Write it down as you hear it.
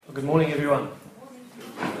Well, good morning, everyone.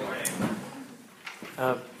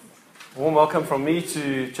 Warm welcome from me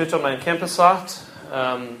to Church on Main campus site.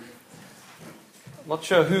 I'm not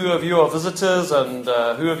sure who of you are visitors and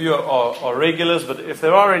who of you are regulars, but if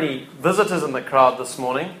there are any visitors in the crowd this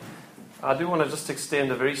morning, I do want to just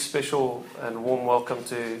extend a very special and warm welcome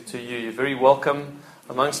to you. You're very welcome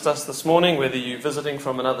amongst us this morning, whether you're visiting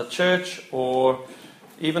from another church or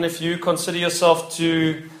even if you consider yourself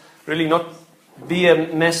to really not be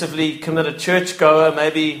a massively committed churchgoer.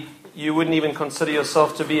 Maybe you wouldn't even consider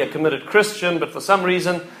yourself to be a committed Christian, but for some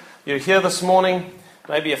reason you're here this morning.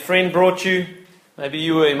 Maybe a friend brought you. Maybe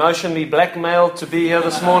you were emotionally blackmailed to be here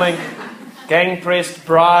this morning, gang-pressed,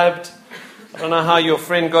 bribed. I don't know how your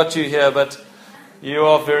friend got you here, but you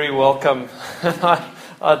are very welcome.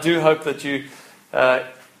 I do hope that you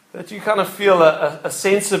kind of feel a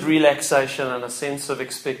sense of relaxation and a sense of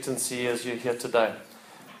expectancy as you're here today.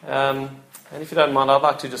 And if you don't mind, I'd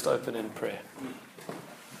like to just open in prayer.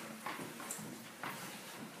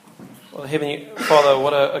 Well, Heavenly Father,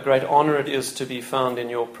 what a great honor it is to be found in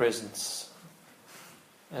your presence.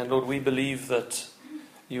 And Lord, we believe that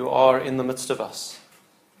you are in the midst of us.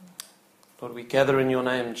 Lord, we gather in your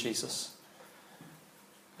name, Jesus.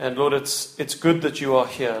 And Lord, it's good that you are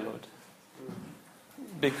here, Lord,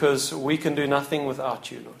 because we can do nothing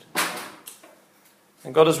without you, Lord.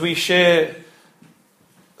 And God, as we share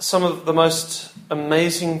some of the most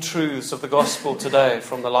amazing truths of the gospel today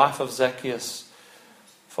from the life of Zacchaeus,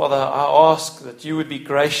 Father, I ask that you would be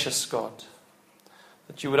gracious, God,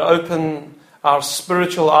 that you would open our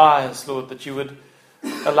spiritual eyes, Lord, that you would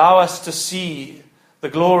allow us to see the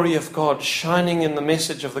glory of God shining in the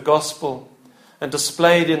message of the gospel and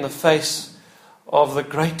displayed in the face of the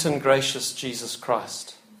great and gracious Jesus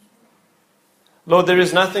Christ. Lord, there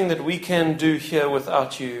is nothing that we can do here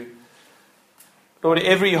without you. Lord,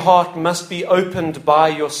 every heart must be opened by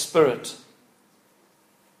your Spirit.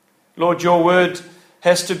 Lord, your word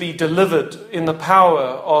has to be delivered in the power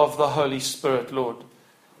of the Holy Spirit, Lord.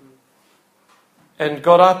 And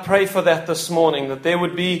God, I pray for that this morning, that there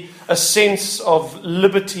would be a sense of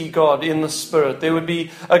liberty, God, in the Spirit. There would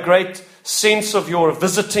be a great sense of your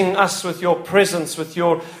visiting us with your presence, with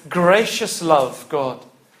your gracious love, God,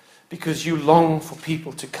 because you long for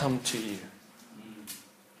people to come to you.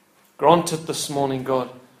 Grant it this morning, God,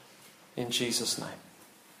 in Jesus' name.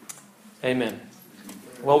 Amen.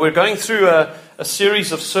 Well, we're going through a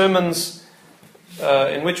series of sermons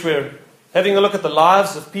in which we're having a look at the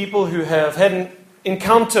lives of people who have had an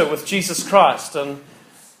encounter with Jesus Christ. And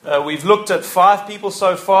we've looked at 5 people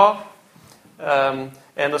so far. And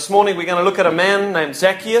this morning we're going to look at a man named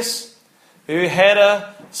Zacchaeus who had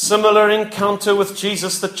a similar encounter with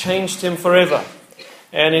Jesus that changed him forever.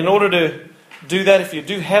 And in order to do that, if you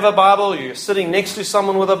do have a Bible, you're sitting next to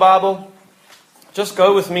someone with a Bible, just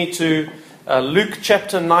go with me to Luke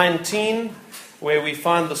chapter 19, where we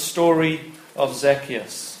find the story of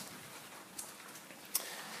Zacchaeus.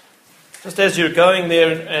 Just as you're going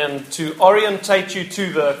there, and to orientate you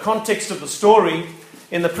to the context of the story,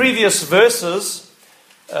 in the previous verses,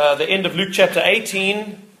 the end of Luke chapter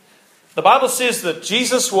 18, the Bible says that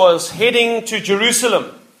Jesus was heading to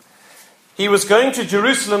Jerusalem. He was going to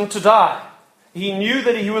Jerusalem to die. He knew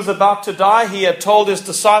that he was about to die. He had told his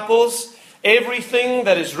disciples, everything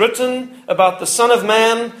that is written about the Son of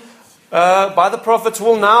Man by the prophets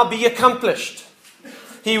will now be accomplished.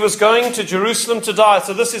 He was going to Jerusalem to die.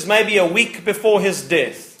 So this is maybe a week before his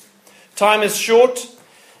death. Time is short.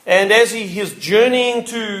 And as he is journeying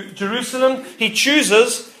to Jerusalem, he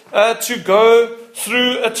chooses to go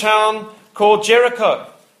through a town called Jericho.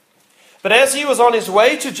 But as he was on his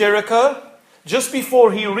way to Jericho, just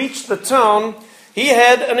before he reached the town, he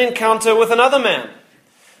had an encounter with another man.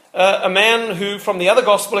 A man who, from the other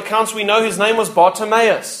gospel accounts, we know his name was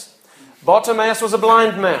Bartimaeus. Bartimaeus was a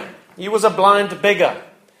blind man. He was a blind beggar.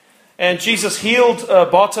 And Jesus healed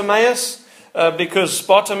Bartimaeus because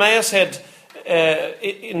Bartimaeus had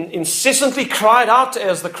incessantly cried out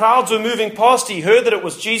as the crowds were moving past. He heard that it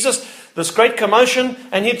was Jesus, this great commotion,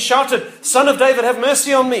 and he had shouted, "Son of David, have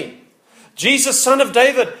mercy on me. Jesus, Son of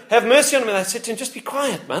David, have mercy on me." And they said to him, "Just be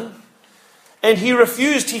quiet, man." And he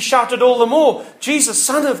refused. He shouted all the more, "Jesus,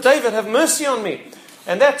 Son of David, have mercy on me."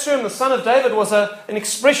 And that term, the Son of David, was an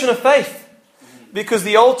expression of faith, because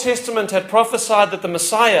the Old Testament had prophesied that the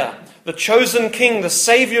Messiah, the chosen king, the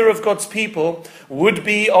Savior of God's people, would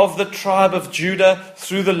be of the tribe of Judah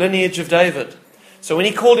through the lineage of David. So when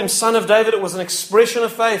he called him Son of David, it was an expression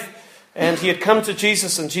of faith. And he had come to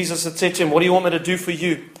Jesus, and Jesus had said to him, "What do you want me to do for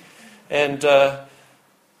you?" And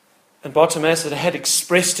Bartimaeus had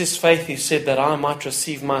expressed his faith. He said that I might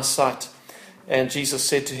receive my sight. And Jesus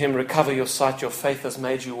said to him, "Recover your sight, your faith has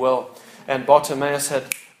made you well." And Bartimaeus had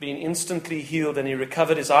been instantly healed, and he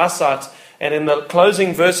recovered his eyesight. And in the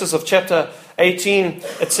closing verses of chapter 18,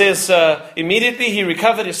 it says, immediately he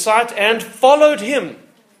recovered his sight and followed him.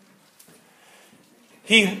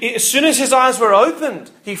 As soon as his eyes were opened,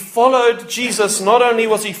 he followed Jesus. Not only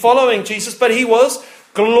was he following Jesus, but he was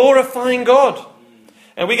glorifying God.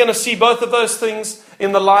 And we're going to see both of those things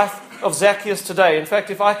in the life of Zacchaeus today. In fact,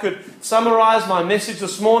 if I could summarize my message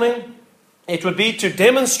this morning, it would be to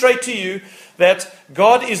demonstrate to you that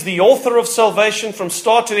God is the author of salvation from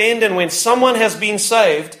start to end, and when someone has been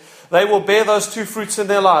saved, they will bear those two fruits in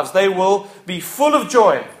their lives. They will be full of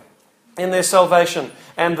joy in their salvation,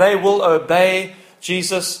 and they will obey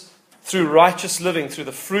Jesus through righteous living, through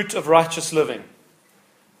the fruit of righteous living.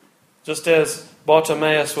 Just as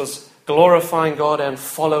Bartimaeus was glorifying God and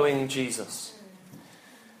following Jesus.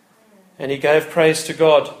 And he gave praise to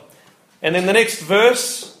God. And in the next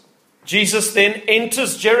verse, Jesus then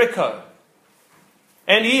enters Jericho.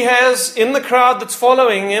 And he has, in the crowd that's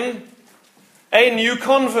following him, a new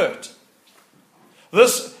convert.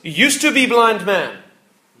 This used to be blind man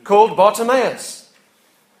called Bartimaeus.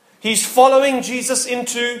 He's following Jesus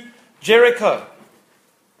into Jericho.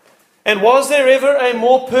 And was there ever a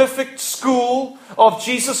more perfect school of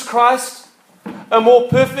Jesus Christ? A more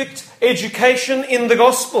perfect education in the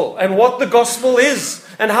gospel and what the gospel is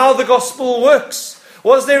and how the gospel works?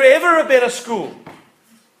 Was there ever a better school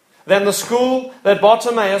than the school that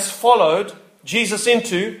Bartimaeus followed Jesus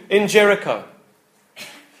into in Jericho?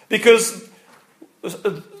 Because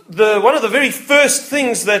one of the very first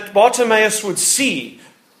things that Bartimaeus would see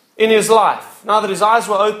in his life, now that his eyes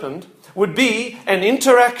were opened, would be an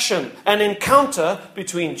interaction, an encounter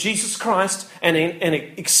between Jesus Christ and an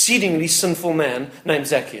exceedingly sinful man named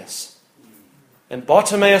Zacchaeus. And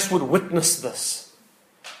Bartimaeus would witness this.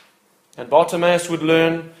 And Bartimaeus would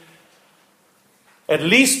learn at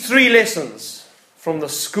least 3 lessons from the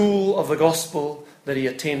school of the gospel that he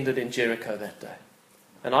attended in Jericho that day.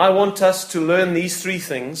 And I want us to learn these 3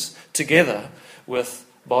 things together with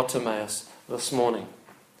Bartimaeus this morning.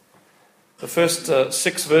 The first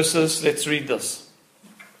 6 verses, let's read this.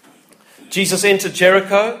 Jesus entered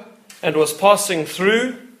Jericho and was passing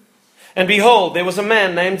through, and behold, there was a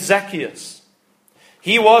man named Zacchaeus.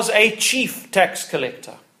 He was a chief tax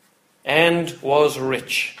collector and was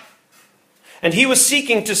rich. And he was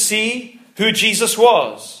seeking to see who Jesus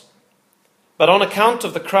was. But on account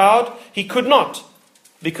of the crowd, he could not,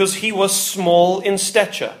 because he was small in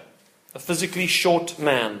stature, a physically short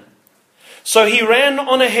man. So he ran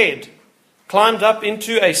on ahead, climbed up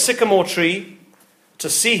into a sycamore tree to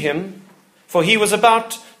see him, for he was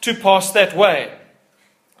about to pass that way.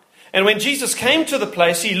 And when Jesus came to the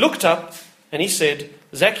place, he looked up and he said,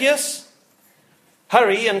 "Zacchaeus,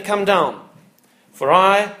 hurry and come down, for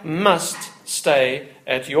I must stay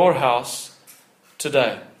at your house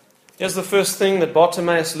today." Here's the first thing that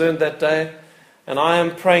Bartimaeus learned that day, and I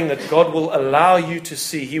am praying that God will allow you to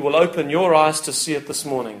see. He will open your eyes to see it this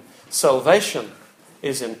morning. Salvation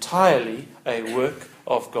is entirely a work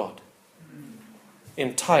of God.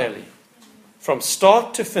 Entirely. From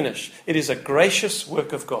start to finish, it is a gracious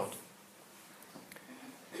work of God.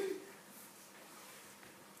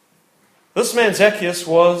 This man Zacchaeus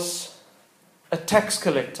was a tax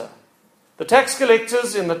collector. The tax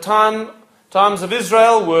collectors in the times of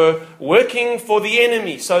Israel were working for the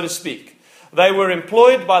enemy, so to speak. They were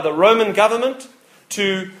employed by the Roman government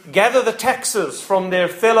to gather the taxes from their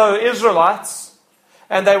fellow Israelites.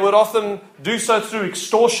 And they would often do so through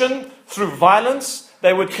extortion, through violence.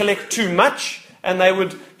 They would collect too much, and they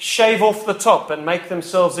would shave off the top and make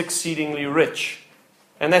themselves exceedingly rich.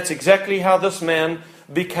 And that's exactly how this man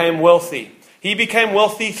became wealthy. He became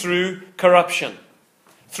wealthy through corruption,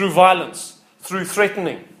 through violence, through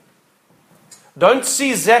threatening. Don't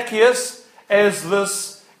see Zacchaeus as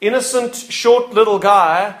this innocent, short little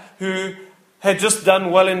guy who had just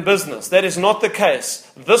done well in business. That is not the case.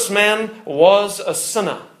 This man was a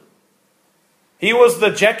sinner. He was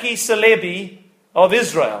the Jackie Celebi of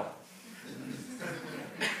Israel.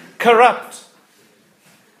 Corrupt,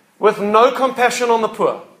 with no compassion on the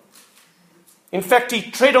poor. In fact, he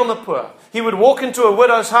tread on the poor. He would walk into a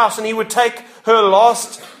widow's house and he would take her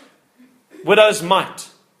last widow's mite,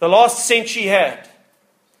 the last cent she had.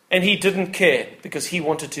 And he didn't care because he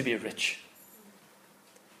wanted to be rich.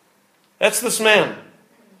 That's this man.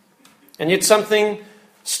 And yet something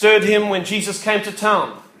stirred him when Jesus came to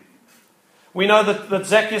town. We know that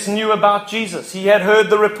Zacchaeus knew about Jesus. He had heard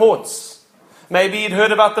the reports. Maybe he'd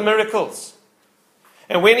heard about the miracles.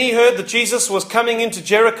 And when he heard that Jesus was coming into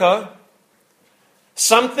Jericho,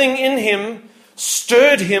 something in him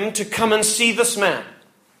stirred him to come and see this man?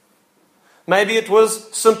 Maybe it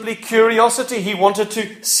was simply curiosity. He wanted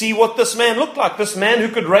to see what this man looked like. This man who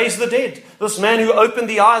could raise the dead. This man who opened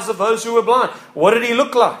the eyes of those who were blind. What did he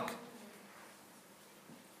look like?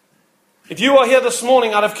 If you are here this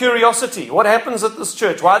morning out of curiosity, what happens at this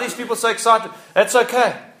church? Why are these people so excited? That's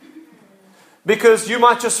okay. Because you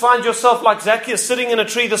might just find yourself like Zacchaeus sitting in a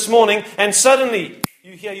tree this morning and suddenly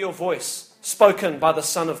you hear your voice spoken by the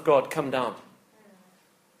Son of God. Come down.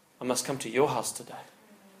 I must come to your house today.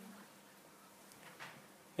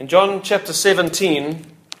 In John chapter 17,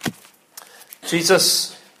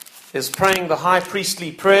 Jesus is praying the high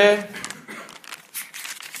priestly prayer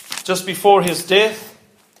just before his death.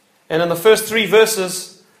 And in the first 3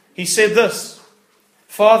 verses, he said this: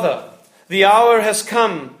 Father, the hour has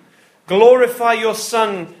come. Glorify your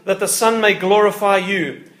Son, that the Son may glorify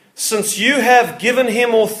you. Since you have given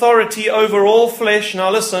him authority over all flesh, now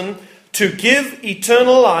listen, to give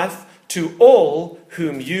eternal life to all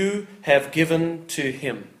whom you have given to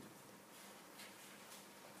him.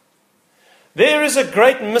 There is a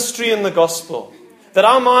great mystery in the gospel that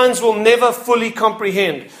our minds will never fully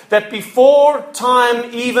comprehend. That before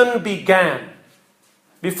time even began,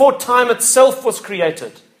 before time itself was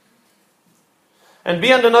created, and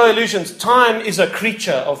be under no illusions, time is a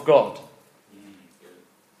creature of God.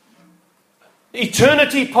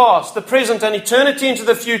 Eternity past, the present, and eternity into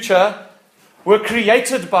the future were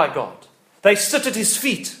created by God. They sit at his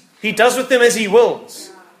feet. He does with them as he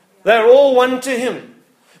wills. They're all one to him.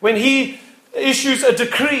 When he issues a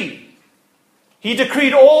decree, he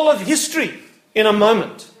decreed all of history in a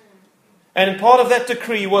moment. And part of that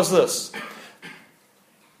decree was this: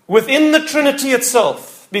 within the Trinity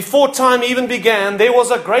itself, before time even began, there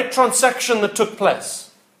was a great transaction that took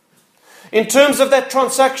place. In terms of that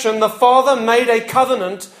transaction, the Father made a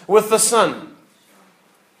covenant with the Son.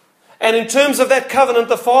 And in terms of that covenant,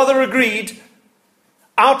 the Father agreed,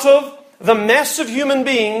 out of the mass of human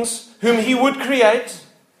beings whom he would create,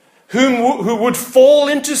 who would fall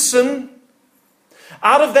into sin,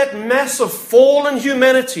 out of that mass of fallen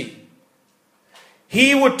humanity,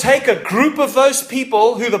 he would take a group of those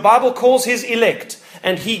people who the Bible calls his elect,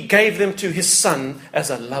 and he gave them to his Son as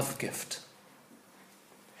a love gift.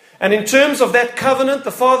 And in terms of that covenant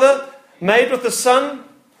the Father made with the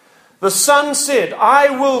Son said, I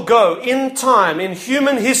will go in time, in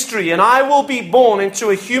human history, and I will be born into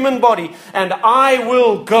a human body, and I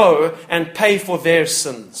will go and pay for their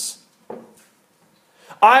sins.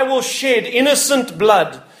 I will shed innocent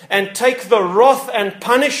blood and take the wrath and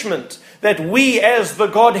punishment that we as the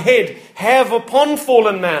Godhead have upon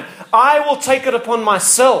fallen man. I will take it upon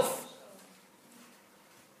myself,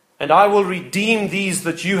 and I will redeem these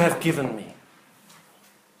that you have given me.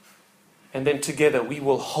 And then together we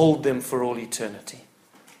will hold them for all eternity.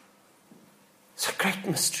 It's a great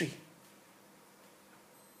mystery.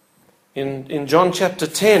 In John chapter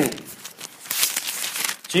 10,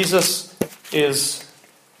 Jesus is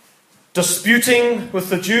disputing with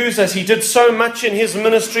the Jews, as he did so much in his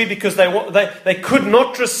ministry, because they could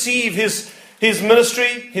not receive his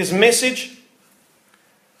ministry, his message.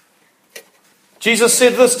 Jesus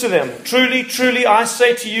said this to them: Truly, truly, I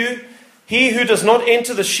say to you, he who does not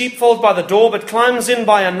enter the sheepfold by the door, but climbs in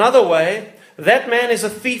by another way, that man is a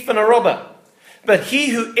thief and a robber. But he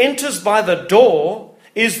who enters by the door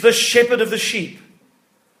is the shepherd of the sheep.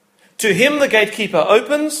 To him the gatekeeper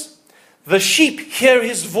opens, the sheep hear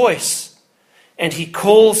his voice, and he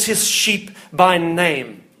calls his sheep by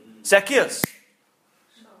name. Zacchaeus,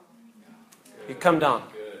 you come down.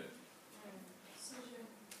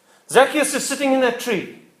 Zacchaeus is sitting in that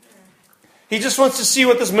tree. He just wants to see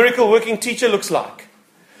what this miracle working teacher looks like.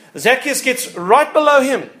 Zacchaeus gets right below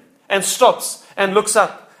him and stops and looks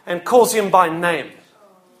up and calls him by name.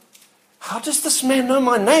 How does this man know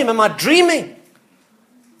my name? Am I dreaming?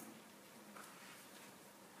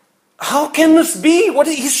 How can this be? What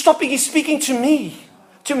is he's stopping? He's speaking to me.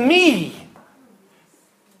 To me.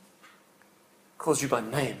 Calls you by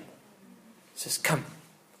name. Says, come.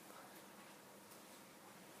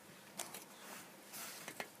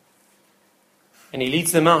 And he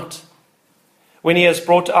leads them out. When he has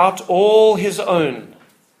brought out all his own.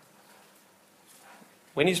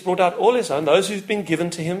 When he's brought out all his own, those who've been given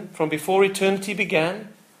to him from before eternity began,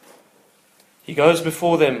 he goes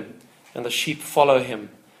before them, and the sheep follow him,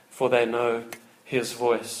 for they know his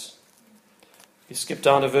voice. You skip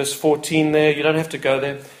down to verse 14 there. You don't have to go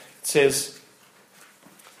there. It says,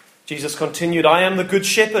 Jesus continued, I am the good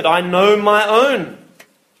shepherd. I know my own,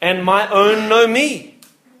 and my own know me.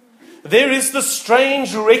 There is the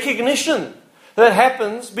strange recognition that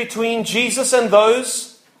happens between Jesus and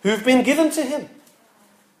those who've been given to him.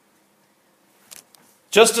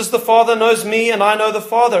 Just as the Father knows me and I know the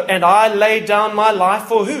Father. And I lay down my life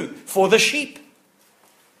for who? For the sheep.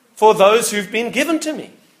 For those who've been given to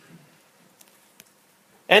me.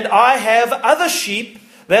 And I have other sheep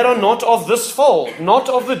that are not of this fold, not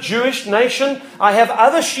of the Jewish nation. I have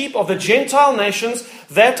other sheep of the Gentile nations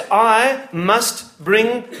that I must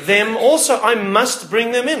bring them also. I must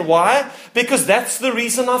bring them in. Why? Because that's the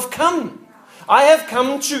reason I've come. I have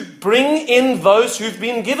come to bring in those who've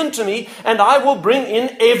been given to me, and I will bring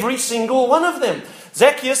in every single one of them.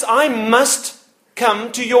 Zacchaeus, I must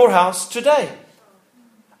come to your house today.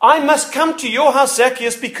 I must come to your house,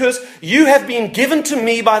 Zacchaeus, because you have been given to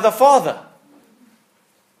me by the Father.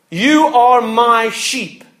 You are my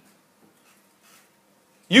sheep.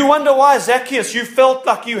 You wonder why, Zacchaeus, you felt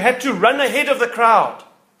like you had to run ahead of the crowd.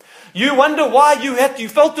 You wonder why you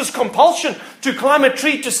felt this compulsion to climb a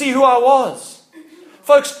tree to see who I was.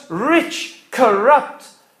 Folks, rich, corrupt,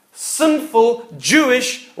 sinful,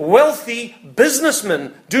 Jewish, wealthy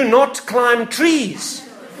businessmen do not climb trees.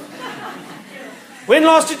 When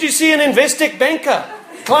last did you see an Investec banker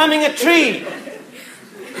climbing a tree?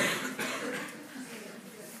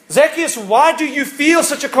 Zacchaeus, why do you feel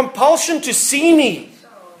such a compulsion to see me?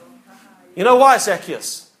 You know why,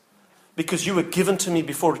 Zacchaeus? Because you were given to me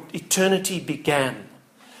before eternity began.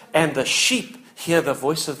 And the sheep hear the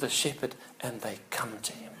voice of the shepherd and they come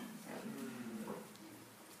to him.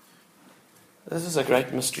 This is a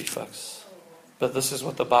great mystery, folks. But this is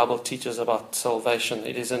what the Bible teaches about salvation.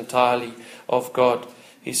 It is entirely of God.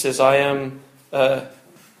 He says, I'm the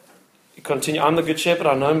good shepherd.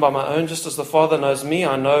 I know him by my own, just as the Father knows me.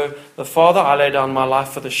 I know the Father. I lay down my life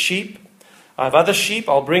for the sheep. I have other sheep.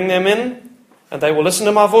 I'll bring them in, and they will listen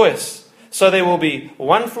to my voice. So there will be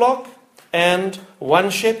one flock and one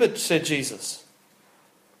shepherd, said Jesus.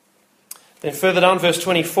 Then further down, verse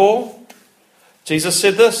 24, Jesus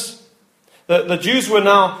said this. The Jews were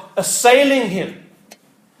now assailing him.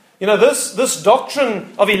 You know, this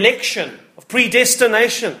doctrine of election, of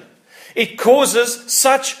predestination, it causes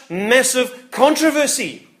such massive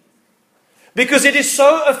controversy because it is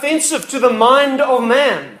so offensive to the mind of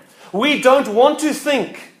man. We don't want to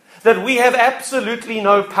think that we have absolutely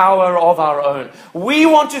no power of our own. We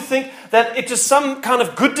want to think that it is some kind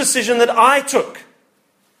of good decision that I took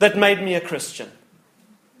that made me a Christian.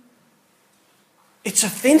 It's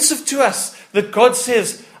offensive to us that God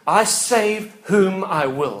says, I save whom I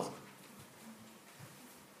will.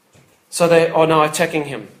 So they are now attacking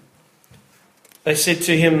him. They said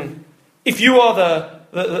to him, if you are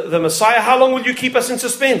the Messiah, how long will you keep us in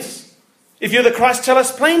suspense? If you're the Christ, tell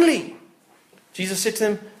us plainly. Jesus said to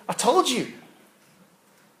them, I told you.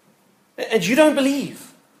 And you don't believe.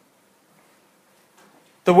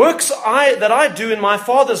 The works that I do in my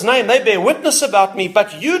Father's name, they bear witness about me,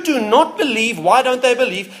 but you do not believe. Why don't they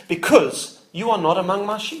believe? Because you are not among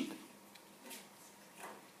my sheep.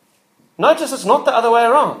 Notice it's not the other way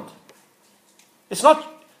around. It's not,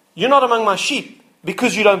 you're not among my sheep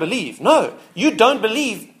because you don't believe. No, you don't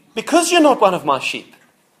believe because you're not one of my sheep.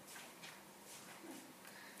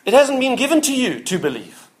 It hasn't been given to you to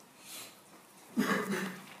believe.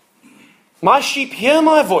 My sheep hear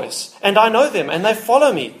my voice, and I know them, and they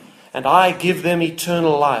follow me. And I give them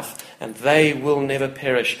eternal life, and they will never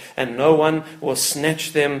perish, and no one will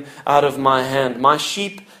snatch them out of my hand. My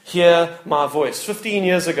sheep hear my voice. 15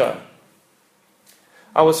 years ago,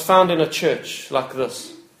 I was found in a church like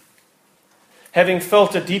this, having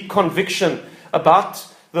felt a deep conviction about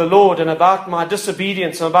the Lord and about my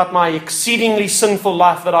disobedience and about my exceedingly sinful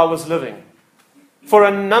life that I was living. For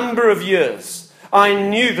a number of years, I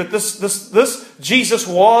knew that this Jesus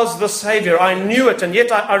was the Savior. I knew it, and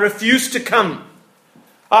yet I refused to come.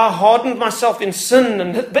 I hardened myself in sin,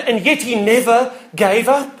 and yet He never gave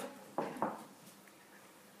up.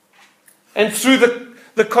 And through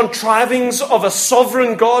the contrivings of a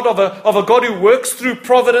sovereign God, of a God who works through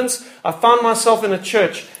providence, I found myself in a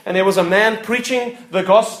church, and there was a man preaching the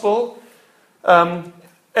gospel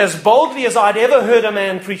as boldly as I'd ever heard a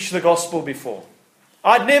man preach the gospel before.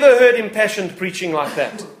 I'd never heard impassioned preaching like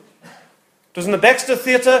that. It was in the Baxter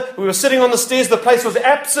Theatre. We were sitting on the stairs. The place was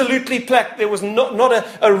absolutely packed. There was not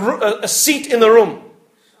a seat in the room.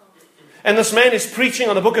 And this man is preaching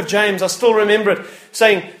on the book of James. I still remember it,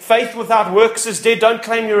 saying, faith without works is dead. Don't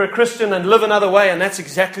claim you're a Christian and live another way. And that's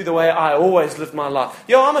exactly the way I always lived my life.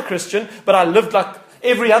 Yeah, I'm a Christian, but I lived like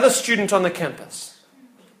every other student on the campus.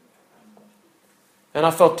 And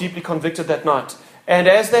I felt deeply convicted that night. And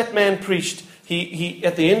as that man preached, He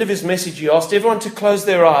at the end of his message, he asked everyone to close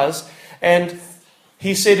their eyes, and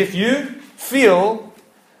he said, if you feel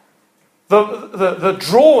the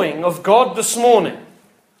drawing of God this morning,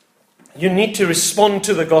 you need to respond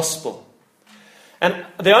to the gospel. And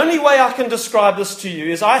the only way I can describe this to you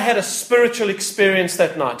is I had a spiritual experience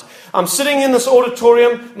that night. I'm sitting in this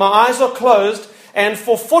auditorium, my eyes are closed, and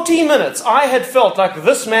for 40 minutes I had felt like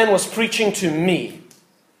this man was preaching to me.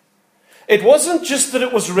 It wasn't just that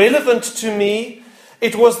it was relevant to me,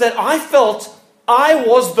 it was that I felt I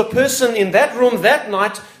was the person in that room that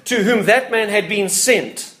night to whom that man had been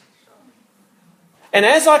sent. And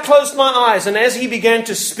as I closed my eyes and as he began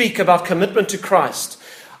to speak about commitment to Christ,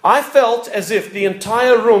 I felt as if the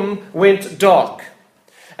entire room went dark.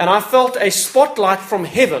 And I felt a spotlight from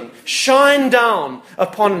heaven shine down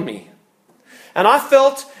upon me. And I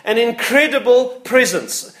felt an incredible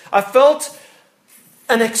presence. I felt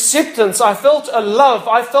an acceptance. I felt a love.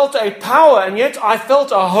 I felt a power. And yet I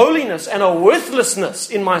felt a holiness and a worthlessness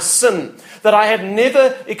in my sin that I had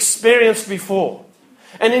never experienced before.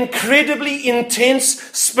 An incredibly intense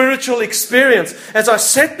spiritual experience. As I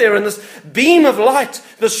sat there and this beam of light,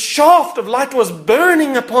 this shaft of light was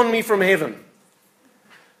burning upon me from heaven.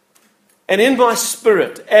 And in my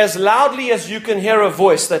spirit, as loudly as you can hear a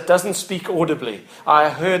voice that doesn't speak audibly, I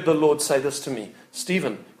heard the Lord say this to me: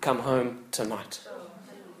 Stephen, come home tonight.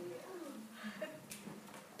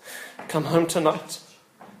 Come home tonight.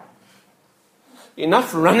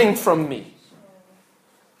 Enough running from me.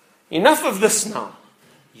 Enough of this now.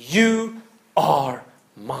 You are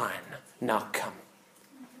mine. Now come.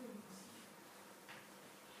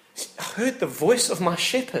 I heard the voice of my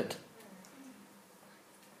shepherd.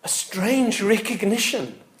 A strange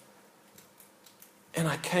recognition. And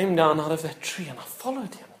I came down out of that tree and I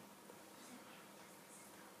followed him.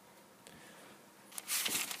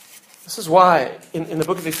 This is why in the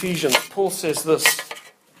book of Ephesians, Paul says this.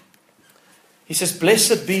 He says,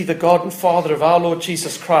 "Blessed be the God and Father of our Lord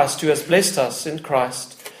Jesus Christ, who has blessed us in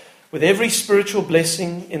Christ with every spiritual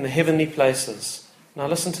blessing in the heavenly places." Now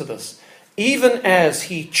listen to this. "Even as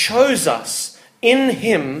He chose us in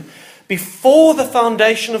Him before the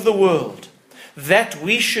foundation of the world, that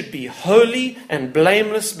we should be holy and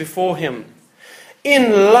blameless before Him.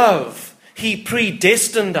 In love, He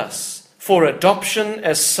predestined us for adoption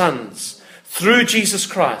as sons through Jesus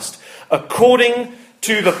Christ, according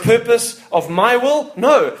to the purpose of my will?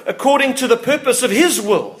 No, according to the purpose of His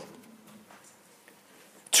will,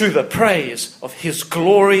 to the praise of His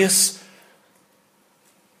glorious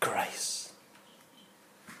grace."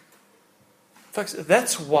 Folks,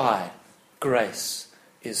 that's why grace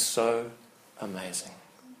is so amazing.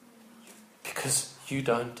 Because you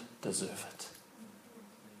don't deserve it.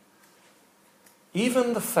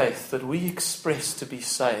 Even the faith that we express to be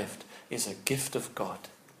saved is a gift of God.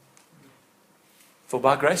 For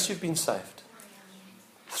by grace you've been saved.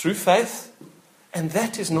 Through faith, and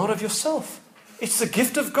that is not of yourself. It's the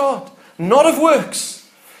gift of God, not of works,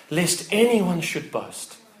 lest anyone should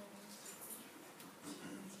boast.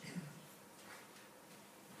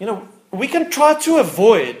 You know, we can try to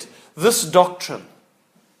avoid this doctrine.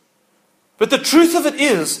 But the truth of it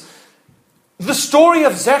is, the story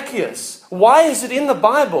of Zacchaeus, why is it in the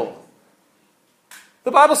Bible?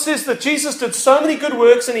 The Bible says that Jesus did so many good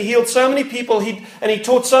works and He healed so many people and He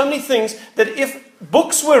taught so many things that if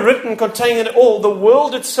books were written containing it all, the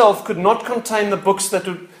world itself could not contain the books that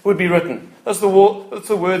would be written. That's the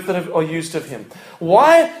words that are used of Him.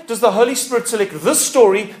 Why does the Holy Spirit select this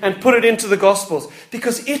story and put it into the Gospels?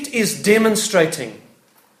 Because it is demonstrating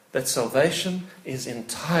that salvation is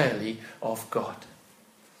entirely of God.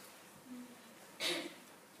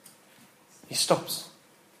 He stops.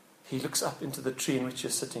 He looks up into the tree in which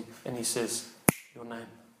you're sitting and He says, "Your name,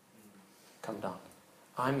 come down.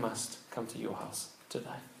 I must come to your house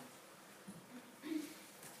today."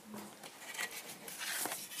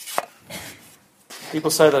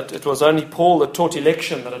 People say that it was only Paul that taught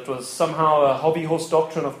election, that it was somehow a hobby horse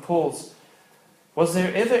doctrine of Paul's. Was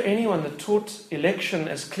there ever anyone that taught election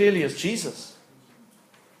as clearly as Jesus?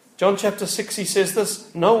 John chapter 6, He says this: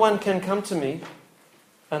 "No one can come to me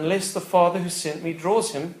unless the Father who sent me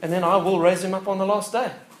draws him, and then I will raise him up on the last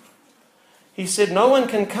day." He said no one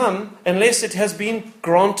can come unless it has been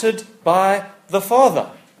granted by the Father.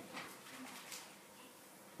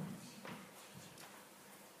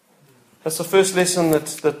 That's the first lesson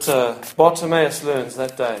that Bartimaeus learns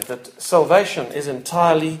that day, that salvation is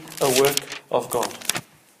entirely a work of God.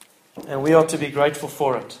 And we are to be grateful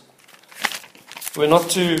for it. We're not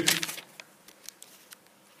to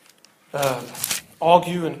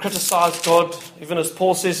argue and criticize God, even as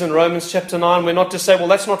Paul says in Romans chapter 9. We're not to say, well,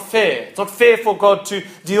 that's not fair. It's not fair for God to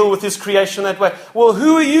deal with His creation that way. Well,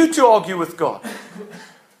 who are you to argue with God?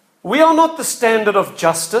 We are not the standard of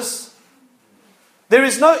justice. There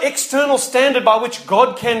is no external standard by which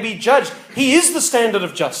God can be judged. He is the standard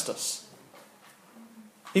of justice.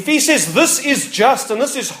 If He says this is just and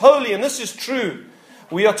this is holy and this is true,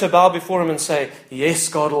 we are to bow before Him and say, yes,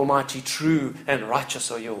 God Almighty, true and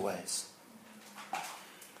righteous are your ways.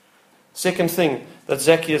 Second thing that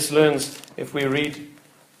Zacchaeus learns if we read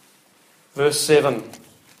verse 7.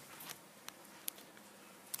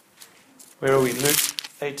 Where are we? Luke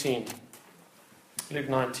 18. Luke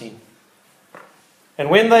 19. And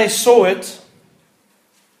when they saw it,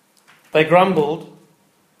 they grumbled.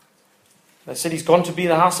 They said, he's gone to be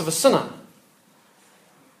the house of a sinner.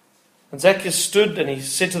 And Zacchaeus stood and he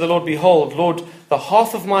said to the Lord, behold, Lord, the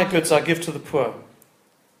half of my goods I give to the poor.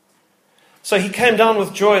 So he came down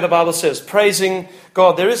with joy, the Bible says, praising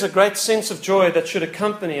God. There is a great sense of joy that should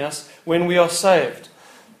accompany us when we are saved.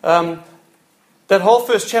 That whole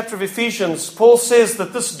first chapter of Ephesians, Paul says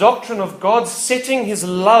that this doctrine of God setting His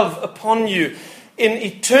love upon you in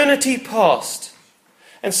eternity past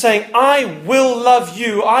and saying, I will love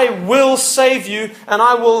you, I will save you, and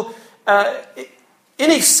I will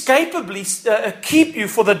inescapably keep you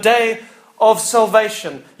for the day of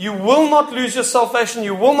salvation. You will not lose your salvation.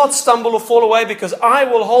 You will not stumble or fall away, because I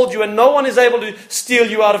will hold you and no one is able to steal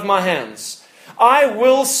you out of my hands. I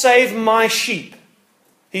will save my sheep,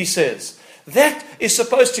 he says. That is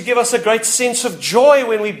supposed to give us a great sense of joy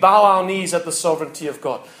when we bow our knees at the sovereignty of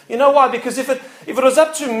God. You know why? Because if it was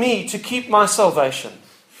up to me to keep my salvation,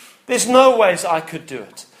 there's no ways I could do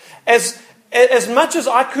it. As much as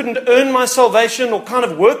I couldn't earn my salvation or kind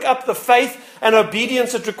of work up the faith and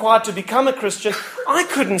obedience it required to become a Christian, I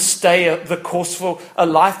couldn't stay the course for a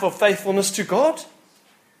life of faithfulness to God.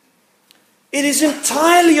 It is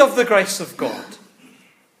entirely of the grace of God.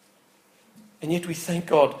 And yet we thank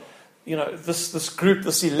God, you know, this group,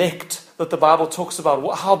 this elect that the Bible talks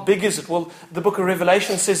about, how big is it? Well, the book of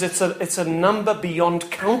Revelation says it's a number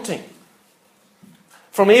beyond counting.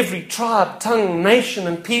 From every tribe, tongue, nation,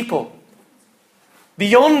 and people.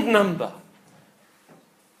 Beyond number.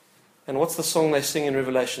 And what's the song they sing in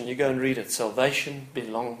Revelation? You go and read it. Salvation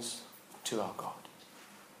belongs to our God.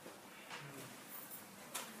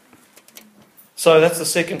 So that's the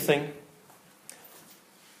second thing.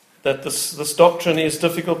 That this doctrine is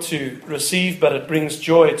difficult to receive, but it brings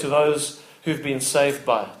joy to those who've been saved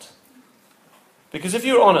by it. Because if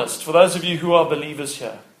you're honest, for those of you who are believers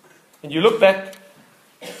here, and you look back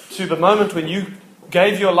to the moment when you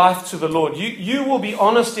gave your life to the Lord, you will be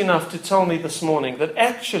honest enough to tell me this morning that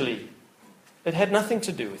actually it had nothing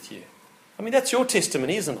to do with you. I mean, that's your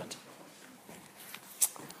testimony, isn't it?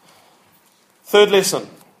 Third lesson.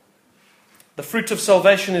 The fruit of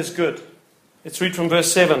salvation is good. Let's read from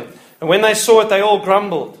verse 7. And when they saw it, they all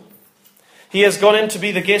grumbled. He has gone in to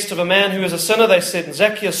be the guest of a man who is a sinner, they said. And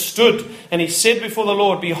Zacchaeus stood and he said before the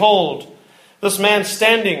Lord, behold, this man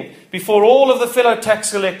standing before all of the fellow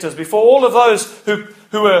tax collectors, before all of those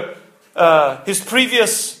who were his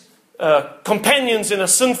previous companions in a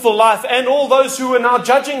sinful life, and all those who were now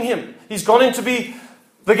judging him. He's gone in to be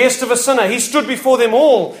the guest of a sinner. He stood before them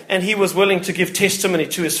all, and he was willing to give testimony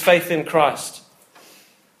to his faith in Christ.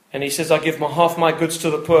 And he says, I give half my goods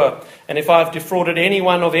to the poor, and if I have defrauded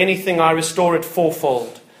anyone of anything, I restore it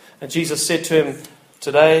fourfold. And Jesus said to him,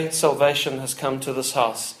 today salvation has come to this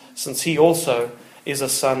house, since he also is a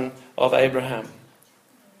son of Abraham.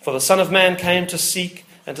 For the Son of Man came to seek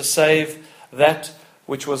and to save that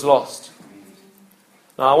which was lost.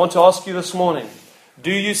 Now I want to ask you this morning,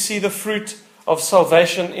 do you see the fruit of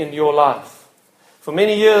salvation in your life? For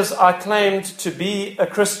many years I claimed to be a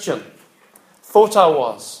Christian. Thought I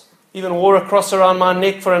was. Even wore a cross around my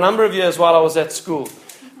neck for a number of years while I was at school.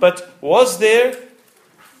 But was there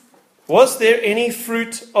any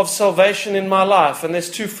fruit of salvation in my life? And there's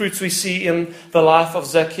two fruits we see in the life of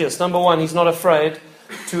Zacchaeus. Number one, he's not afraid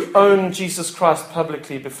to own Jesus Christ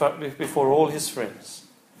publicly before all his friends.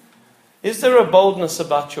 Is there a boldness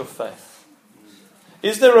about your faith?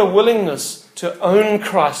 Is there a willingness to own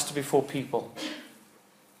Christ before people?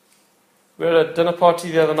 We were at a dinner party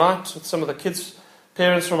the other night with some of the kids'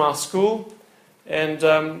 parents from our school, and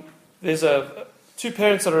there's two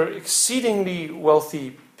parents that are exceedingly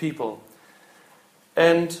wealthy people.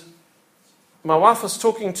 And my wife was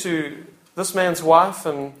talking to this man's wife,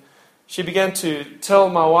 and she began to tell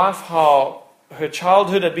my wife how her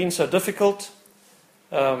childhood had been so difficult.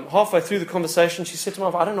 Halfway through the conversation, she said to my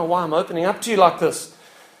wife, I don't know why I'm opening up to you like this.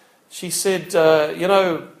 She said,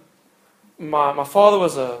 my father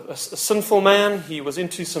was a sinful man. He was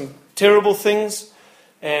into some terrible things.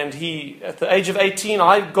 And at the age of 18,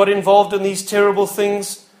 I got involved in these terrible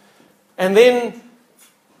things. And then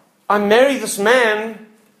I marry this man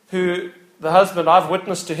who, the husband, I've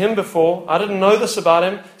witnessed to him before. I didn't know this about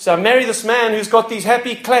him. So I marry this man who's got these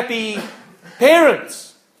happy, clappy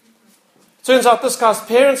parents. Turns out this guy's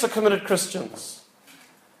parents are committed Christians.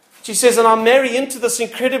 She says, and I marry into this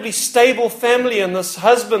incredibly stable family and this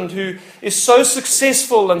husband who is so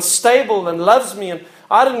successful and stable and loves me, and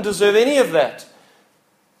I didn't deserve any of that.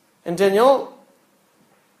 And Danielle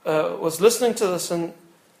was listening to this, and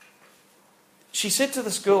she said to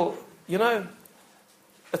this girl, you know,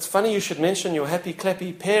 it's funny you should mention your happy,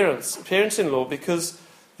 clappy parents-in-law, because,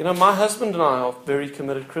 you know, my husband and I are very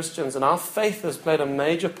committed Christians, and our faith has played a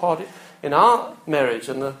major part in our marriage,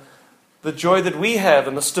 and the joy that we have,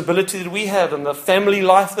 and the stability that we have, and the family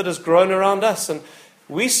life that has grown around us. And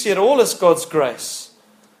we see it all as God's grace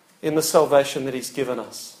in the salvation that He's given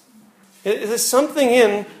us. There's something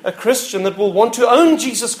in a Christian that will want to own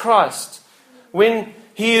Jesus Christ when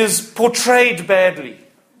he is portrayed badly.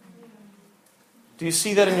 Do you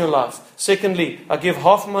see that in your life? Secondly, I give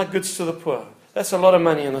half of my goods to the poor. That's a lot of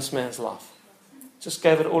money in this man's life. Just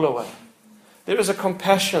gave it all away. There is a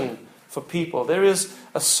compassion for people. There is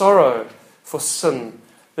a sorrow for sin.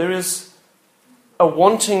 There is a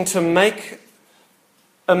wanting to make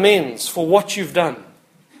amends for what you've done.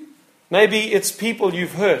 Maybe it's people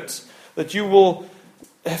you've hurt that you will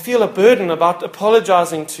feel a burden about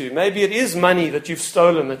apologizing to. Maybe it is money that you've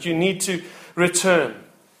stolen that you need to return.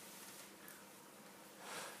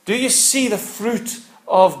 Do you see the fruit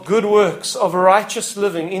of good works, of righteous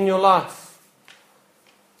living in your life?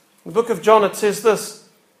 In the book of John it says this,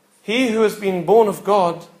 he who has been born of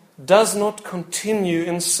God does not continue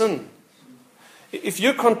in sin. If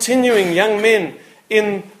you're continuing, young men,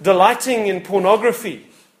 in delighting in pornography,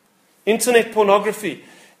 internet pornography,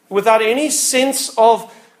 without any sense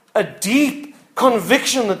of a deep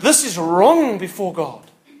conviction that this is wrong before God,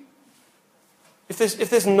 if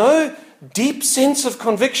there's no deep sense of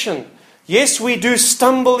conviction, yes, we do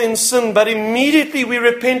stumble in sin, but immediately we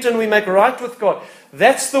repent and we make right with God.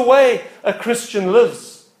 That's the way a Christian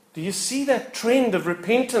lives. Do you see that trend of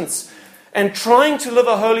repentance and trying to live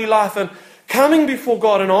a holy life and coming before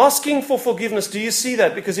God and asking for forgiveness? Do you see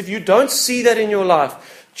that? Because if you don't see that in your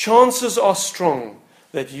life, chances are strong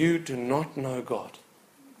that you do not know God.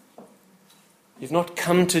 You've not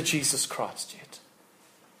come to Jesus Christ yet.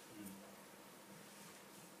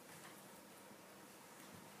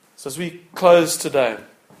 So as we close today,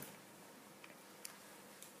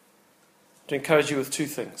 to encourage you with two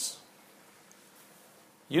things.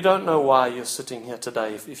 You don't know why you're sitting here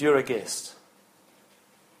today if you're a guest.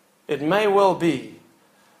 It may well be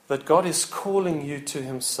that God is calling you to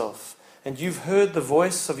Himself, and you've heard the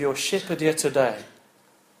voice of your shepherd here today.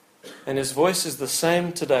 And His voice is the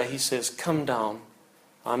same today. He says, come down.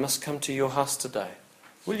 I must come to your house today.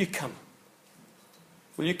 Will you come?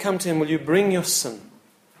 Will you come to Him? Will you bring your sin?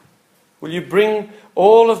 Will you bring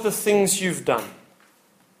all of the things you've done?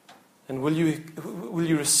 And will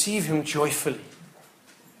you receive Him joyfully?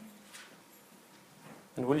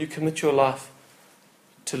 And will you commit your life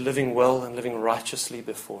to living well and living righteously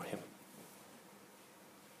before Him?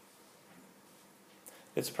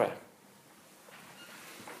 Let's pray.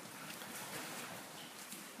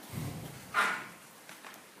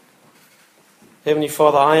 Heavenly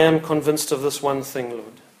Father, I am convinced of this one thing, Lord.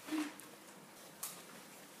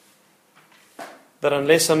 That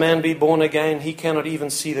unless a man be born again, he cannot even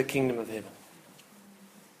see the kingdom of heaven.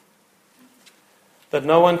 That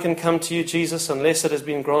no one can come to you, Jesus, unless it has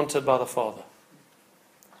been granted by the Father.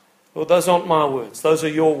 Lord, those aren't my words. Those are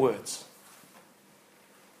your words.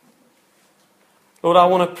 Lord, I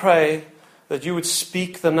want to pray that you would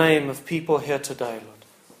speak the name of people here today, Lord.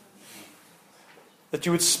 That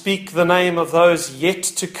you would speak the name of those yet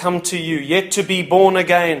to come to you, yet to be born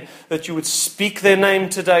again. That you would speak their name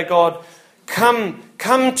today, God. Come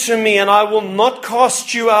to me, and I will not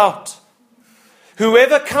cast you out.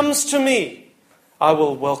 Whoever comes to me, I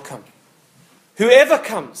will welcome. Whoever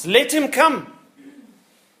comes, let him come.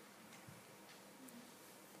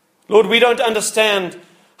 Lord, we don't understand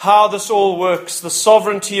how this all works, the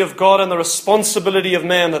sovereignty of God and the responsibility of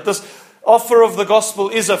man, that this offer of the gospel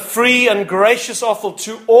is a free and gracious offer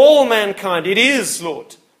to all mankind. It is,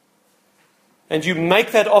 Lord. And you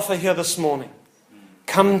make that offer here this morning.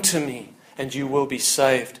 Come to me, and you will be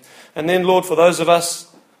saved. And then, Lord, for those of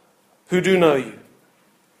us who do know you,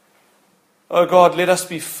 oh God, let us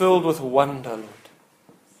be filled with wonder, Lord,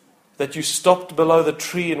 that you stopped below the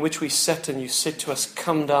tree in which we sat and you said to us,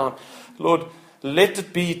 come down. Lord, let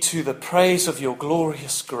it be to the praise of your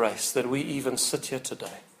glorious grace that we even sit here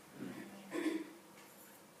today.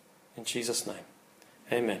 In Jesus' name,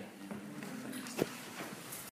 amen.